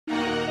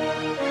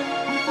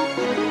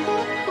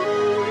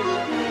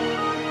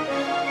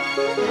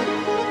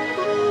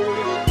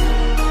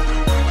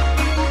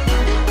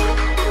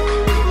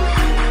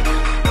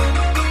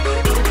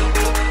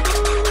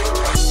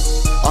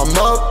I'm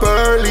up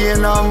early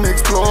and I'm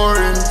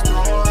exploring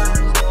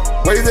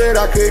ways that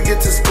I could get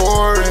to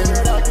scoring.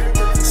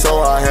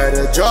 So I had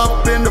to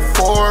jump in the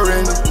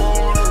foreign.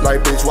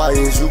 Like, bitch, why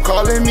is you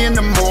calling me in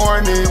the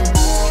morning?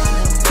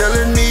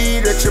 Telling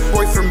me that your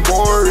boyfriend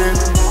boring.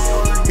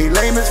 He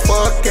lame as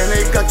fuck and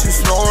they got you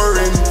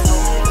snoring.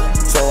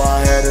 So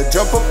I had to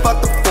jump up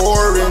out the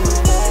foreign,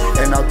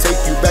 and I'll take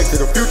you back to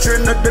the future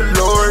in the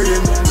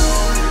DeLorean.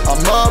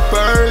 I'm up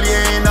early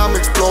and I'm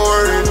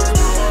exploring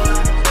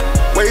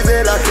ways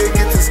that I could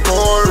get to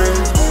scoring.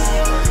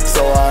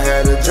 So I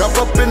had to jump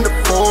up in the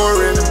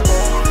foreign.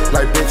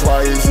 Like, bitch,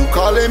 why is you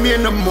calling me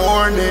in the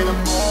morning?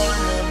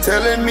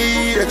 Telling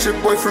me that your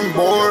boyfriend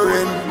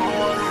boring.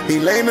 He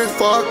lame as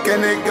fuck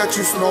and it got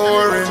you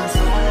snoring.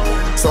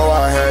 So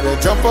I had to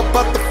jump up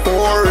out the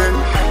foreign,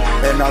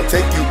 and I'll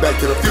take you back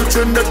to the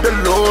future in the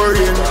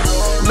DeLorean.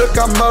 Look,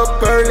 I'm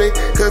up early,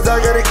 cause I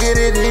gotta get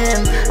it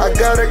in. I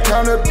gotta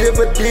count up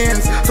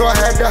dividends, so I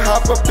had to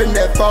hop up in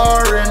that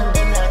foreign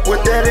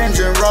with that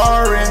engine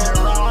roaring.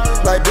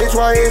 Like, bitch,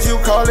 why is you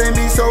calling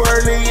me so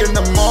early in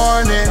the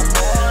morning?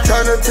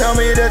 Trying to tell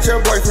me that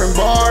your boyfriend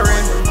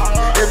boring.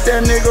 If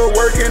that nigga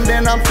working,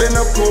 then I'm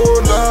finna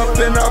pull up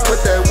and I'll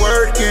put that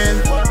work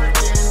in.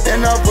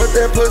 And I'll put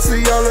that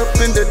pussy all up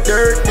in the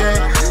dirt then.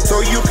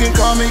 So you can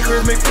call me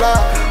Chris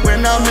McFly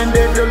when I'm in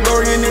that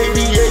DeLorean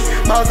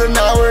 88 miles an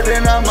hour,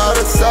 then I'm out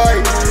of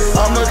sight.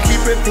 I'ma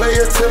keep it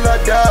player till I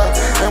die.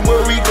 And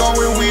where we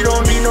going, we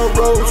don't need no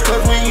roads,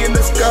 cause we in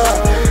the sky.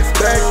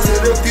 Back to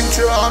the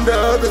future on the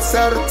other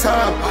side of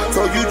time.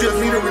 So you just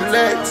need to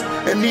relax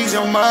and ease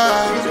your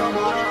mind.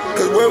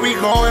 Cause where we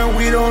going,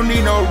 we don't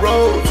need no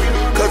roads,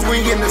 cause we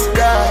in the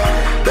sky.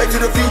 Back to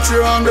the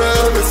future on the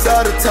other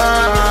side of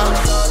time.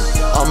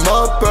 I'm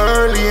up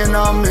early and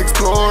I'm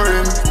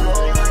exploring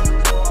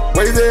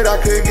ways that I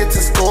could get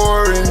to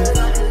scoring.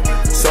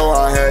 So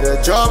I had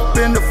to jump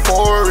in the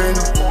foreign.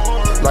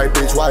 Like,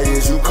 bitch, why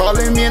is you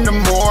calling me in the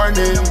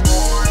morning?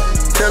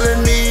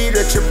 Telling me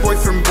that your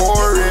boyfriend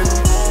boring.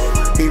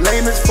 He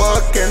lame as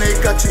fuck and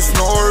it got you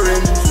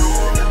snoring.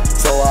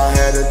 So I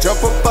had to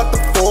jump up out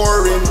the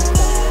foreign,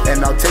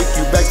 and I'll take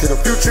you back to the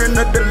future in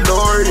the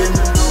DeLorean.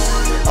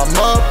 I'm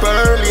up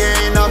early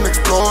and I'm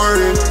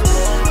exploring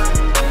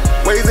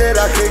ways that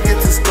I could get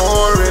to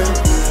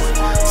scoring.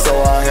 So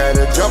I had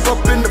to jump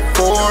up in the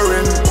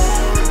foreign.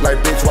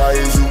 Like, bitch, why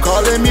is you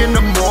calling me in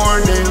the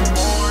morning?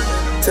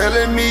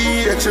 Telling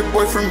me that your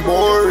boyfriend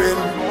boring.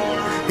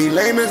 He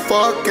lame as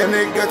fuck and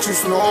it got you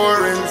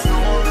snoring.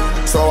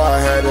 So I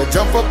had to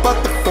jump up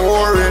out the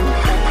foreign,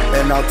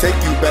 and I'll take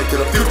you back to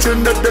the future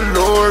in the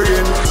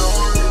DeLorean.